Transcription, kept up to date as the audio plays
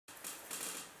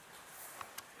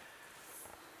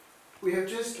We have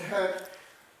just had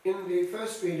in the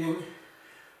first reading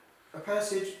a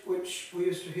passage which we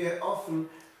used to hear often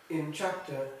in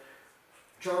chapter,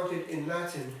 chanted in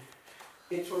Latin.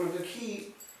 It's one of the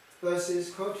key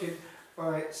verses quoted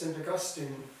by St.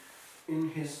 Augustine in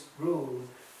his Rule.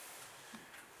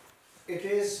 It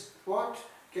is what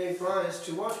gave rise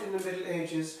to what in the Middle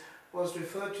Ages was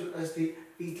referred to as the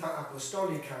vita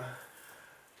apostolica,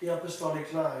 the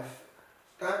apostolic life,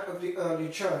 that of the early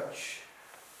church.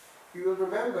 You will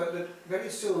remember that very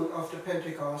soon after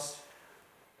Pentecost,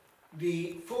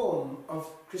 the form of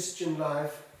Christian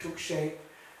life took shape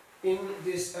in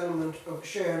this element of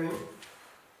sharing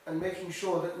and making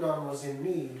sure that none was in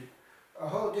need. A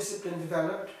whole discipline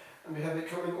developed, and we have it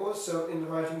coming also in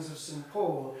the writings of St.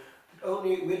 Paul, that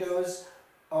only widows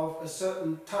of a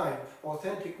certain type,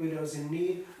 authentic widows in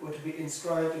need, were to be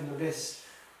inscribed in the list.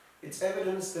 It's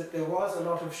evidence that there was a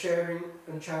lot of sharing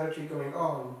and charity going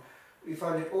on. We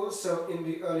find it also in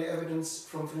the early evidence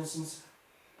from, for instance,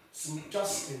 St.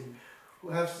 Justin, who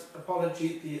has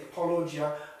the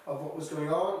apologia of what was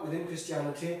going on within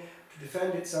Christianity to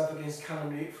defend itself against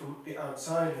calumny from the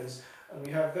outsiders. And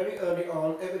we have very early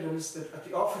on evidence that at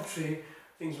the offertory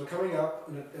things were coming up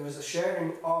and that there was a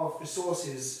sharing of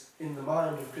resources in the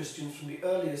mind of Christians from the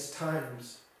earliest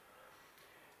times.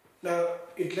 Now,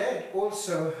 it led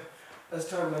also, as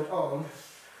time went on,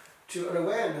 to an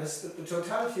awareness that the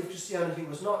totality of Christianity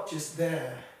was not just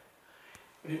there,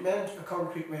 but it meant a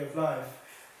concrete way of life.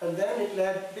 And then it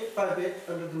led, bit by bit,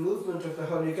 under the movement of the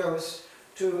Holy Ghost,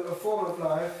 to a form of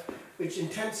life which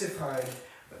intensified,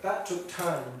 but that took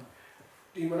time.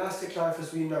 The monastic life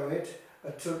as we know it,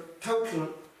 a total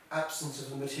absence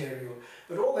of the material.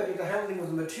 But already the handling of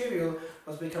the material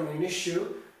was becoming an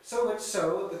issue, so much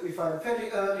so that we find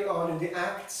fairly early on in the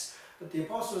Acts that the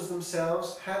apostles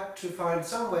themselves had to find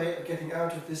some way of getting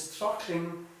out of this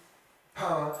throttling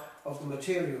power of the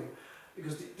material,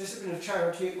 because the discipline of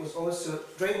charity was also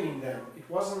draining them. It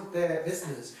wasn't their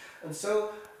business. And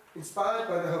so, inspired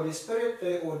by the Holy Spirit,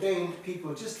 they ordained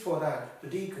people just for that, the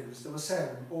deacons. There were 7,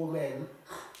 all men.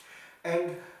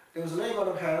 And there was a laying on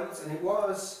of hands, and it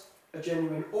was a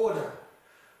genuine order.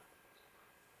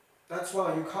 That's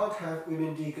why you can't have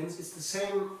women deacons. It's the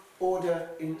same order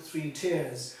in 3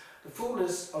 tiers. The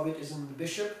fullness of it is in the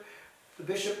bishop. The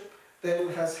bishop then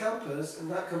has helpers, and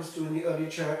that comes through in the early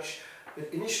church.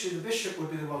 But initially the bishop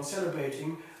would be the one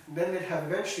celebrating, and then they'd have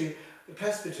eventually the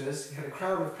presbyters. He had a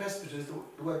crown of presbyters.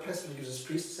 The word presbyter gives us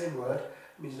priest, same word,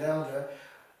 it means an elder.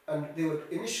 And they would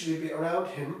initially be around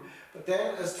him, but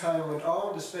then as time went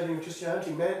on, the spreading of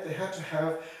Christianity meant they had to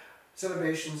have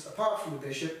celebrations apart from the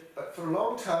bishop. But for a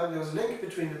long time there was a link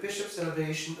between the bishop's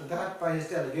celebration and that by his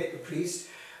delegate, the priest,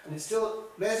 and it's still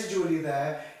residually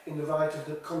there in the rite of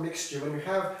the commixture, when you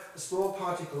have a small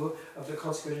particle of the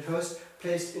consecrated host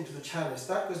placed into the chalice.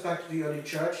 That goes back to the early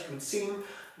church. It would seem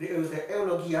that it was the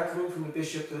eulogia coming from the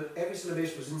bishop, that every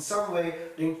celebration was in some way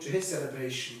linked to his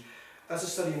celebration. That's a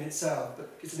study in itself, but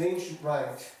it's an ancient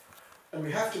rite. And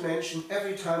we have to mention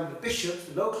every time the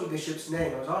bishop, the local bishop's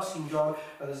name. I was asking John,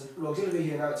 there's an auxiliary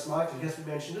here now, it's Michael, he has to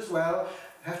be mentioned as well.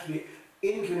 You have to be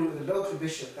in communion with the local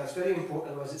bishop. That's very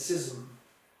important, otherwise it's schism.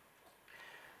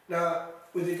 Now,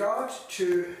 with regard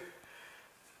to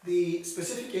the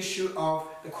specific issue of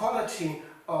the quality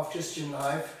of Christian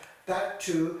life, that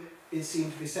too is seen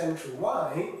to be central.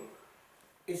 Why?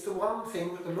 It's the one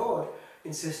thing that the Lord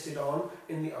insisted on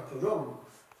in the upper room.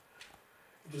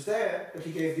 It was there that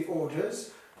he gave the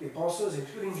orders. The apostles,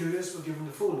 including Judas, were given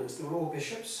the fullness. They were all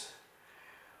bishops.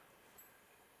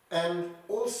 And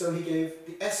also he gave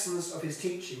the essence of his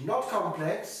teaching. Not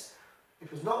complex.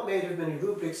 It was not made of many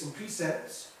rubrics and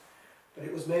precepts, but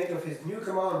it was made of his new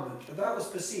commandment. But that was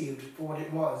perceived for what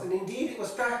it was. And indeed it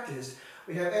was practiced.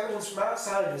 We have evidence from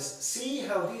outsiders. See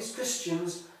how these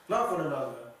Christians love one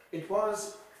another. It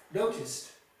was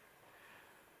noticed.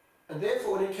 And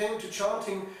therefore when it came to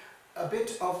chanting a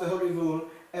bit of the Holy Rule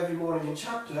every morning in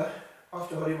chapter,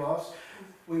 after Holy Mass,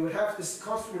 we would have this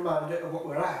constant reminder of what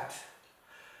we're at.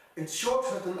 It's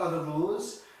shorter than other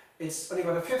rules. It's only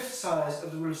about a 5th size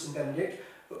of the Rule of St. Benedict,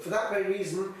 but for that very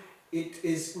reason it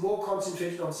is more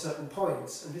concentrated on certain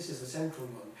points, and this is the central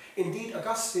one. Indeed,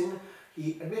 Augustine,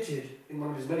 he admitted in one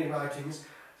of his many writings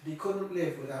that he couldn't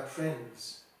live without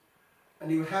friends.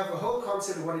 And he would have a whole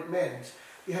concept of what it meant.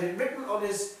 He had it written on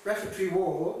his refectory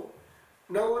wall,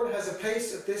 "No one has a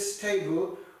place at this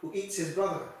table who eats his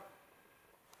brother."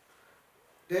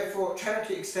 Therefore,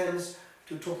 charity extends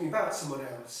to talking about someone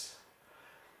else.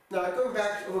 Now, going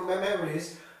back over my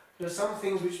memories, there are some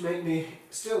things which make me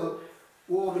still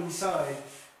warm inside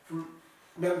from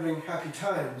remembering happy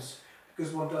times,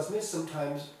 because one does miss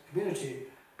sometimes community.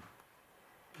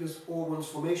 because all one's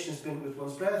formation has been with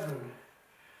one's brethren.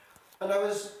 And I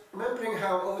was remembering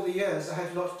how over the years I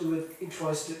had a lot to do with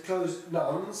interested closed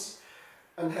nuns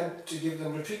and had to give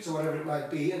them retreats or whatever it might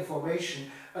be in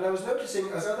formation. And I was noticing,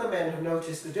 as other men have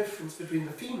noticed, the difference between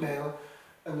the female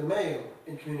and the male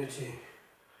in community.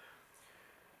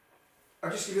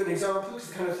 I'll just give you an example. It's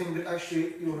the kind of thing that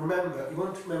actually you'll remember. You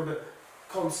won't remember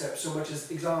concepts so much as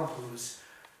examples,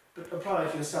 but apply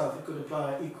it to yourself. It could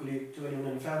apply equally to anyone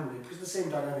in the family, because the same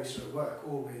dynamics will work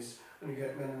always when you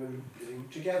get men and women living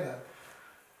together.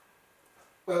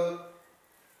 Well,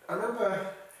 I remember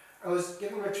I was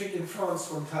giving a retreat in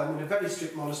France one time in a very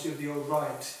strict monastery of the Old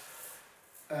Rite,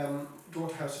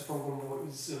 daughter house of Fontainebleau, it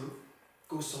was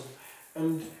Gousson,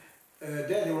 and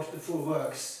there they wanted the full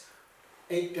works,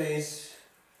 8 days,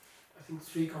 I think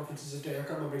 3 conferences a day, I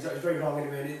can't remember exactly, it's very long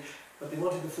anyway, but they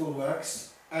wanted the full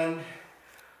works, and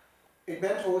it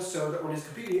meant also that one is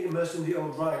completely immersed in the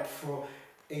Old Rite for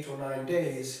 8 or 9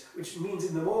 days, which means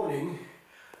in the morning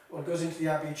one goes into the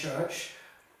Abbey Church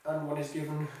and one is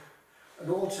given an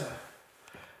altar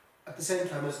at the same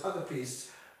time as other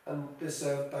priests, and they're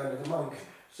served by another monk.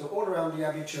 So all around the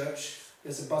Abbey Church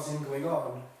there's a buzzing going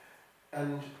on,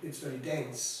 and it's very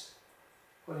dense,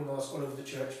 holding mass all over the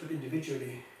church but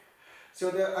individually. So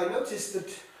there, I noticed that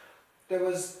there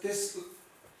was this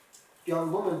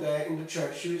young woman there in the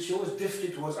church. She always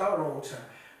drifted towards our altar,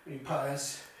 very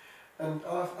pious, and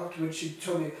afterwards she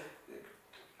told me,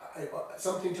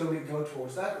 something told me to go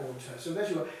towards that altar. So there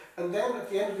she was. And then at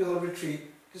the end of the whole retreat,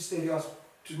 this lady asked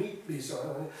to meet me. So I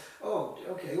went, oh,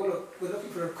 okay, well, look, we're looking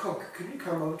for a cook. Can you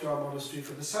come over to our monastery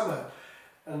for the summer?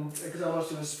 And because our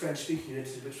monastery was French-speaking,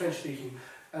 it's a bit French-speaking.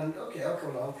 And okay, I'll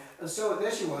come along. And so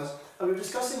there she was. And we were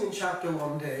discussing in chapter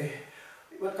one day,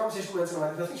 when the conversation went something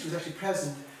like that, I think she was actually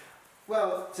present.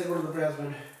 Well, said one of the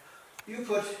brethren, you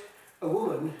put a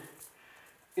woman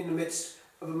in the midst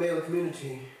of a male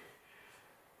community,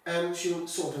 and she'll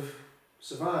sort of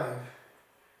survive.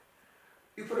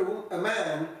 You put a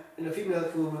man in a female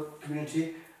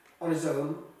community on his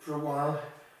own for a while,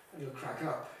 and he'll crack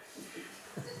up.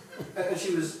 And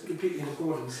she was completely in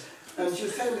accordance. And she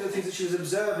was telling me the things that she was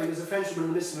observing as a Frenchwoman in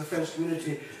the midst of a French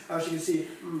community, how she could see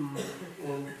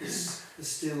the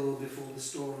still before the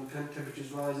storm,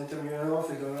 temperatures rising, telling me, off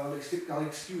they go, I'll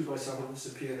excuse myself and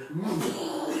disappear.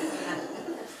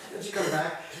 And she comes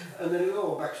back, and then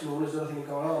back to normal, there's nothing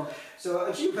going on. So,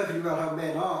 and she knew perfectly well how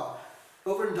men are.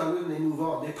 Over and done with, and they move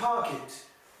on. They park it.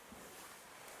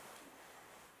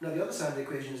 Now the other side of the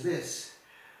equation is this.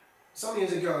 Some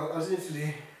years ago, I was in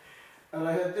Italy, and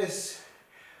I heard this.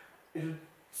 It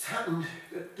happened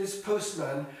that this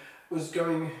postman was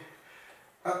going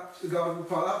up the garden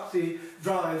path, up the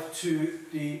drive to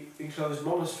the enclosed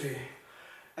monastery,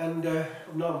 and of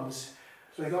nuns.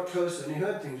 So he got closer, and he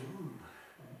heard things.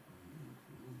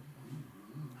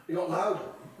 It got louder,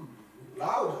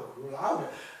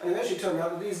 and eventually turned out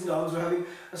that these nuns were having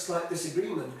a slight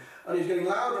disagreement, and he was getting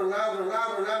louder and louder and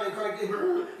louder and louder,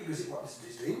 and he goes, well, this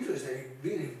is dangerous, they're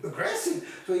really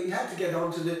aggressive. So he had to get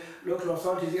on to the local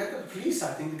authorities, he had to the police,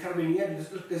 I think, they kind of in the end,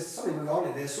 look, there's something going on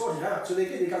in there, sort it out. So they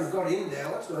did, they kind of got in there,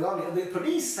 what's going on, and the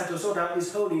police had to sort out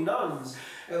these holy nuns,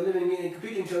 living in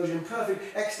complete enclosure in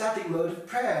perfect ecstatic mode of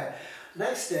prayer. The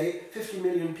next day, 50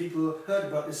 million people heard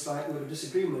about this slight word of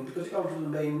disagreement because it got to the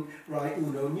main right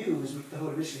unum news, which the whole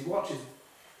of Italy watches.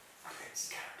 A great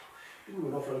scandal. Didn't do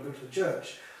an awful lot of good for the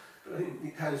church. But I think the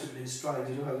Italians have been in stride,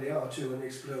 you know how they are too, when they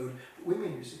explode. But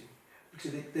women, you see,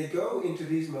 because they go into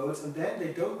these modes and then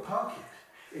they don't park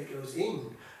it. It goes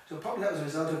in. So probably that was a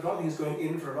result of a lot of things going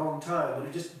in for a long time, and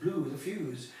it just blew the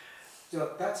fuse.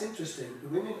 So that's interesting. The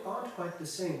women aren't quite the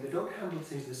same. They don't handle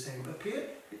things the same. But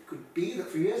it could be that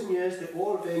for years and years they're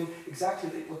all doing exactly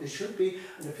what they should be,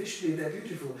 and officially they're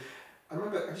beautiful. I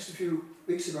remember just a few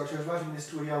weeks ago I was writing this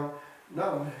to a young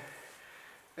nun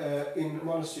in a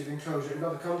monastery of enclosure in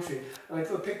another country, and I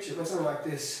drew a picture of something like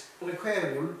this, an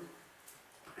aquarium,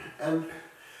 and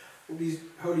these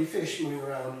holy fish moving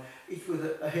around, each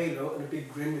with a halo and a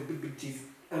big grin with big teeth,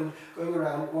 and going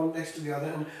around one next to the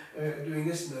other and doing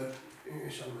this note.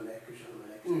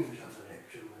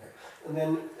 And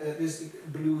then there's the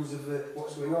balloons of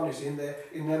what's going on, you see, in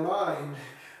their mind,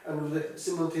 and with the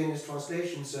simultaneous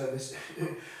translation service. Go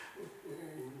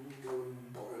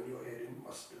and boil your head in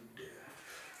mustard.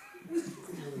 In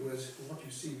other words, what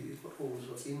you see is not always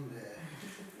what's in there.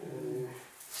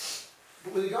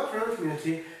 But with regard to our own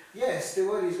community, yes, there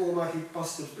were these almighty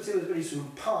busters, but they were very soon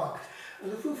parked.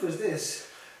 And the proof was this: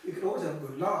 you can always have a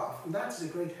good laugh, and that's a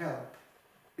great help.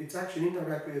 It's actually an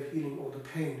indirect way of healing all the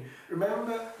pain.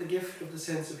 Remember the gift of the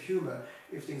sense of humour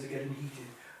if things are getting heated.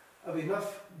 Have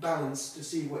enough balance to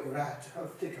see what you're at, how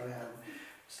thick I am,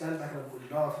 stand back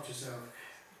and laugh at yourself.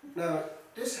 Now,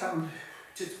 this happened,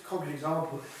 just a concrete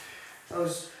example. I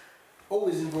was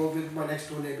always involved with my next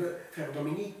door neighbour, Frère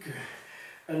Dominique,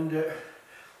 and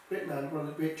great man, one of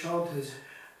the great chanters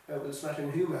with a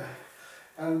smattering humour.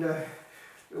 And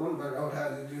one about old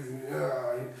house,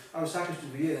 I was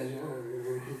sacristan for years,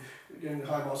 during the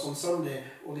high mass on Sunday,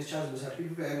 all these chanters had to be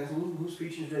prepared, and who's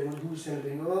preaching today, who's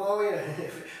saying, oh yeah,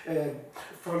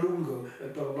 Farlungo,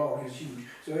 blah blah blah, he was huge.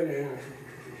 So anyway,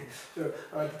 so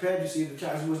I prepared to see the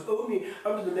chasuble was only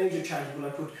under the major chasuble I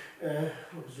put,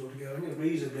 what was it altogether, I think a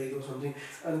razor blade or something,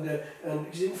 and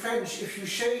because in French, if you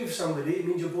shave somebody, it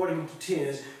means you're boring them to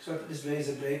tears, so I put this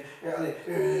razor blade,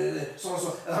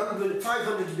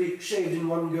 500 to be shaved in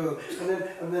one go, and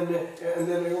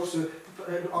then I also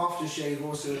an aftershave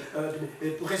also,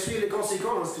 pour essuyer les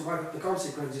conséquences, to wipe up the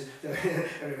consequences.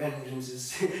 Vengeance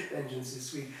is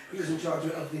sweet. He was in charge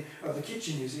of the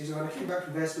kitchen, you see, so when I came back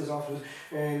from Vespers afterwards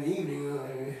in the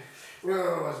evening,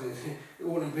 was it?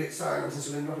 All in great silence, and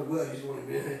so not a word is all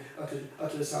in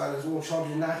utter silence, all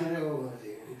chanted in Latin,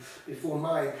 before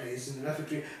my place in the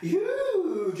refectory, a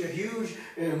huge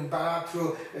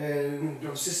bathroom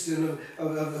system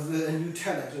of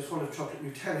Nutella, because I was fond of chocolate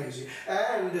Nutella, you see,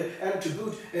 and to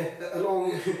boot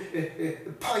along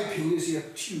piping, you see, a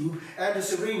tube, and a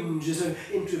syringe as an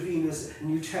intravenous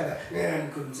Nutella,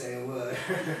 and couldn't say a word.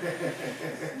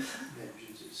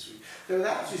 Vengeance is sweet. So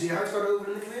that's, you see, how it's got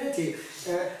over in the community,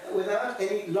 without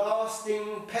any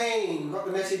lasting pain. Got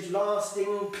the message,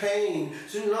 lasting pain.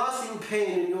 So lasting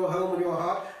pain in your home and your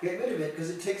heart, get rid of it, because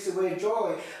it takes away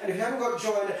joy. And if you haven't got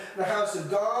joy in the house of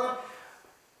God,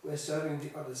 we're serving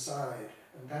the other side,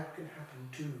 and that can happen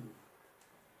too.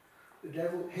 The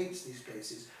devil hates these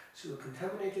places, so we're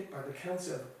contaminated by the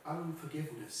cancer of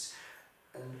unforgiveness.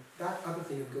 And that other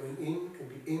thing of going in can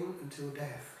be in until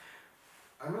death.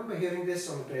 I remember hearing this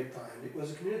on the grapevine. It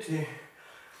was a community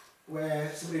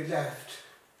where somebody left,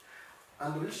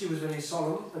 and the liturgy was very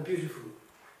solemn and beautiful.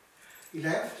 He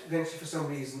left eventually for some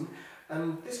reason,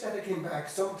 and this letter came back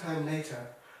sometime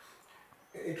later.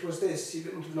 It was this, he'd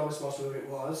written to the novice master, wherever it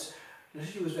was. The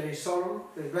liturgy was very solemn,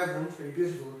 very reverent, very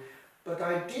beautiful, but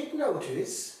I did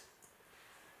notice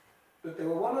that there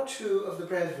were one or two of the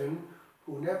brethren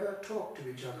who never talked to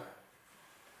each other.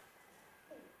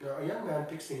 Now, a young man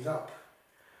picks things up,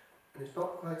 and it's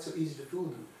not quite so easy to fool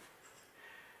them.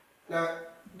 Now,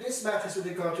 this matters with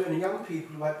regard to any young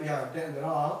people who might be out there, and there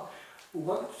are, who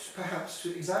want perhaps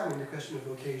to examine the question of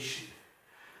vocation.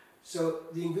 So,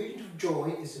 the ingredient of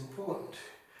joy is important.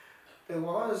 There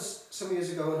was, some years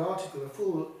ago, an article, a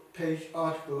full-page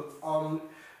article on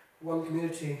one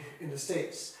community in the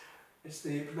States. It's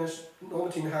the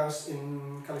Normantin House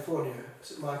in California,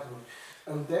 St. Michael.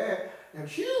 And there, they have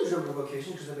a huge number of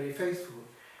vocations because they're very faithful.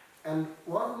 And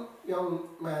one young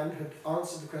man had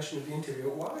answered the question of the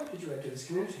interviewer, why did you enter this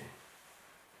community?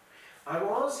 I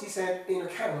was, he said, in a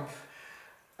camp,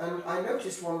 and I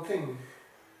noticed one thing.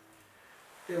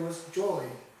 There was joy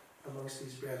amongst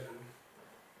these brethren,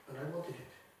 and I wanted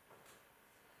it.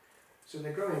 So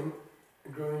they're growing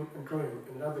and growing and growing,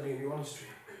 and now they're in the monastery.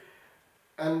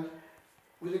 And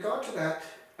with regard to that,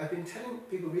 I've been telling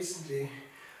people recently,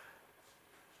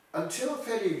 until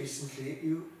fairly recently,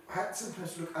 you had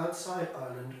sometimes to look outside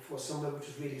Ireland for somewhere which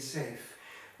was really safe.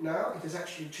 Now it has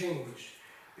actually changed.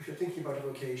 If you're thinking about a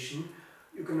vocation,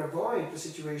 you can avoid the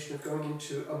situation of going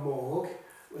into a morgue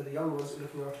where the young ones are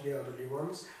looking after the elderly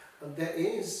ones. And there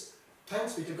is,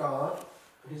 thanks be to God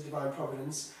and His divine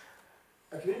providence,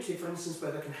 a community, for instance,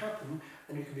 where that can happen,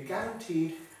 and you can be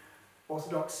guaranteed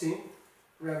orthodoxy,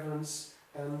 reverence,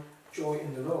 and joy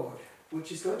in the Lord,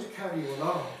 which is going to carry you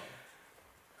along.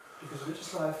 Because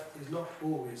religious life is not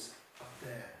always up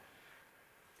there.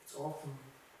 It's often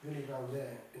really down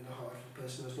there in the heart of the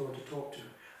person who's no one to talk to.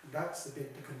 And that's the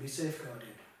bit that can be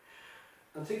safeguarded.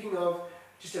 I'm thinking of,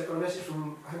 just I've got a message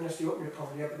from, I haven't actually opened it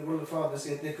properly yet, but one of the fathers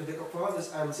said, because they've got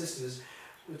fathers and sisters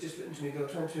who have just written to me, they were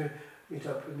trying to meet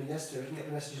up with me yesterday, I didn't get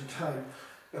the message in time.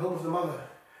 The home of the mother,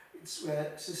 it's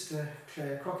where Sister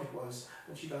Claire Crockett was,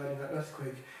 and she died in that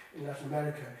earthquake in Latin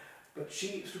America. But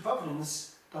she, through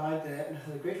providence, died there and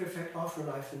had a greater effect after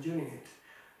her life than during it.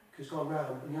 Because it's gone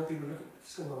round, and young people look at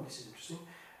what's going on, this is interesting.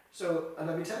 So, and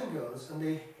I've been telling girls, and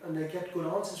they get good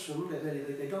answers from them.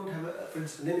 They don't have, for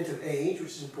instance, a limit of age,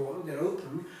 which is important, they're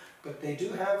open, but they do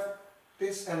have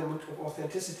this element of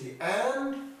authenticity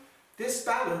and this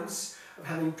balance of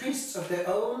having priests of their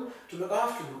own to look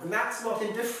after them. And that's not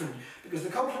indifferent, because the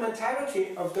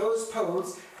complementarity of those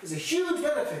poles is a huge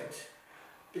benefit.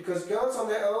 Because girls on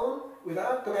their own,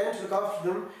 without the men to look after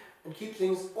them and keep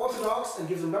things orthodox and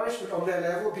give them nourishment on their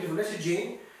level, a bit of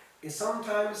liturgy, is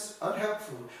sometimes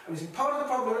unhelpful. I mean, part of the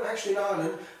problem actually in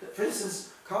Ireland, that for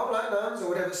instance, Carmelite nuns or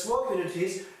whatever small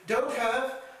communities don't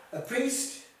have a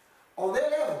priest on their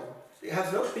level. They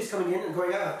have no priest coming in and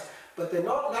going out, but they're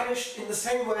not nourished in the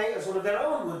same way as one of their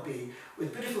own would be,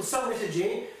 with beautiful psalm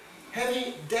liturgy,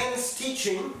 heavy, dense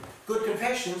teaching, good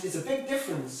confessions. It's a big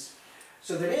difference.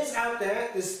 So there is out there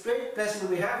this great blessing that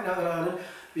we have now in Ireland.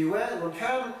 Beware that one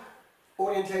can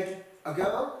orientate a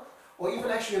girl, or even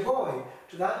actually a boy,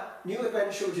 to that new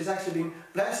adventure which is actually being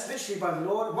blessed richly by the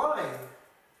Lord. Why?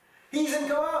 He's in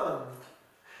command.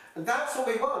 And that's what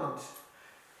we want.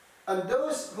 And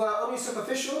those who are only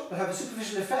superficial will have a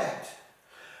superficial effect.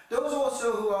 Those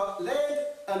also who are led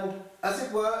and, as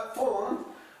it were, formed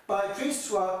by priests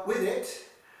who are with it,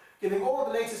 giving all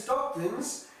the latest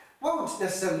doctrines, won't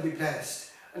necessarily be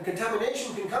blessed. And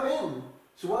contamination can come in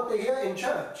to what they hear in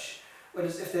church.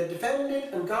 Whereas if they're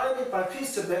defended and guided by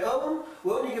priests of their own,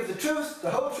 who only give the truth,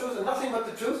 the whole truth, and nothing but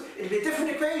the truth, it'll be a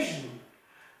different equation.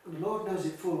 And the Lord knows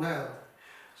it full well.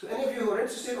 So any of you who are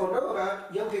interested or know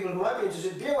about young people who might be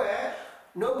interested, be aware,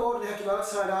 no more do they have to go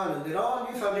outside Ireland. There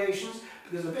are new foundations,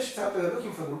 because the bishops out there are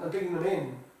looking for them and bringing them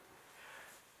in.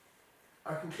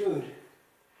 I conclude.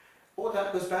 All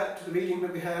that goes back to the reading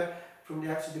that we had from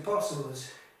the Acts of the Apostles.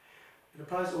 It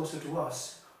applies also to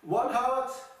us. One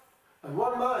heart and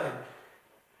one mind.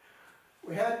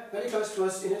 We had very close to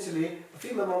us in Italy a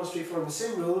female monastery following the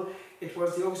same rule. It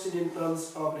was the Augustinian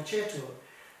nuns of Liceto.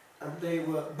 And they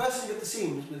were bursting at the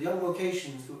seams with young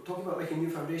vocations, talking about making a new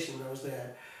foundation when I was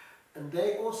there. And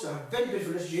they also had very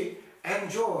beautiful liturgy and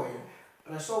joy.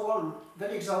 And I saw one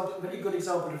very good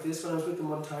example of this when I was with them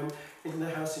one time in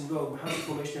their house in Rome, the house of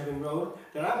formation they have in Rome.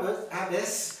 Their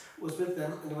abbess was with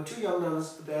them, and there were two young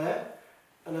nuns there.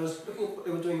 And I was looking at what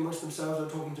they were doing amongst themselves, they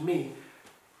were talking to me.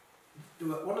 There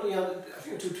were one of the young, I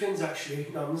think two twins actually,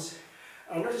 nuns.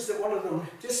 I noticed that one of them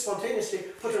just spontaneously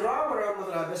put her arm around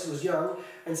Mother Abbess, who was young,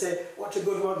 and said, "What a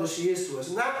good mother she is to us."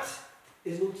 And that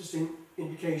is an interesting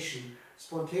indication.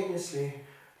 Spontaneously,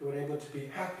 they were able to be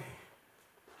happy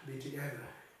to be together.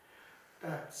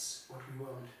 That's what we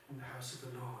want in the house of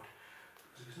the Lord.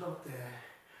 Because if it's not there,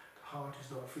 the heart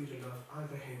is not free to love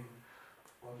either him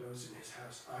or those in his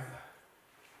house either.